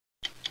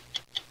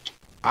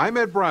I'm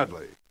Ed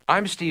Bradley.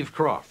 I'm Steve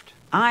Croft.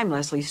 I'm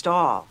Leslie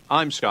Stahl.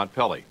 I'm Scott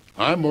Pelley.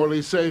 I'm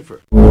Morley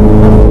Safer.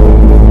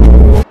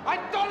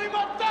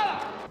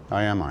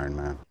 I am Iron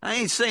Man. I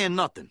ain't saying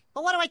nothing.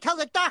 But what do I tell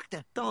the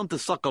doctor? Tell him to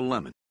suck a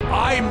lemon.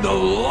 I'm the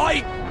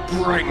light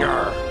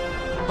bringer.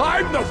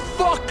 I'm the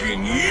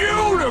fucking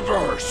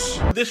universe.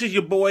 This is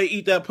your boy,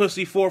 Eat That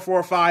Pussy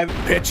 445.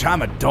 Bitch,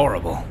 I'm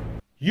adorable.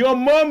 Your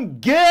mom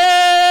gay!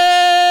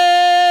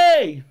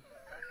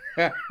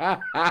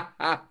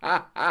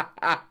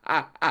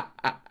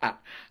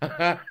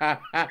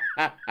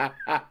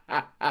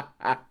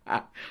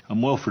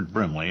 I'm Wilfred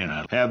Brimley, and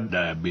I have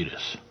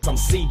diabetes. From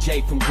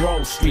CJ from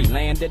Grove Street,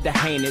 landed the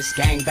heinous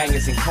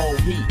gangbangers in cold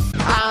heat.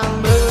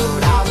 I'm blue,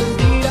 I was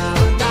beat, I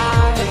was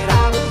died,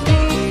 I was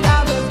beat,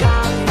 I was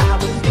died, I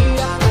was beat,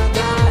 I was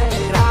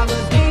died, I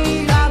was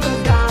beat, I was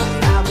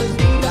died, I was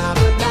beat, I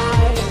was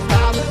died,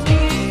 I was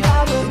beat,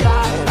 I was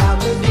died, I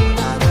was beat,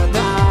 I was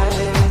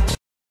died.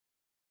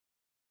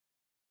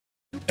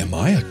 Am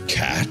I a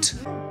cat?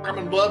 I'm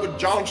in blood with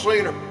John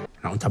Cena.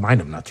 Na, unter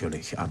meinem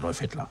natürlich, Adolf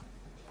Hitler.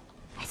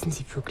 Heißen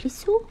Sie wirklich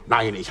so?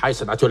 Nein, ich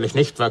heiße natürlich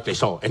nicht wirklich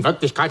so. In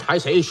Wirklichkeit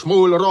heiße ich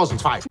Schmuel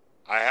Rosenzweig.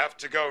 I have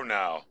to go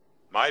now.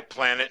 My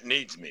planet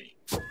needs me.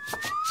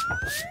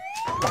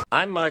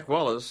 I'm Mike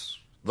Wallace.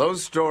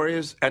 Those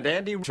stories and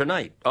Andy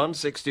tonight on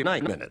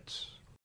 69 Minutes.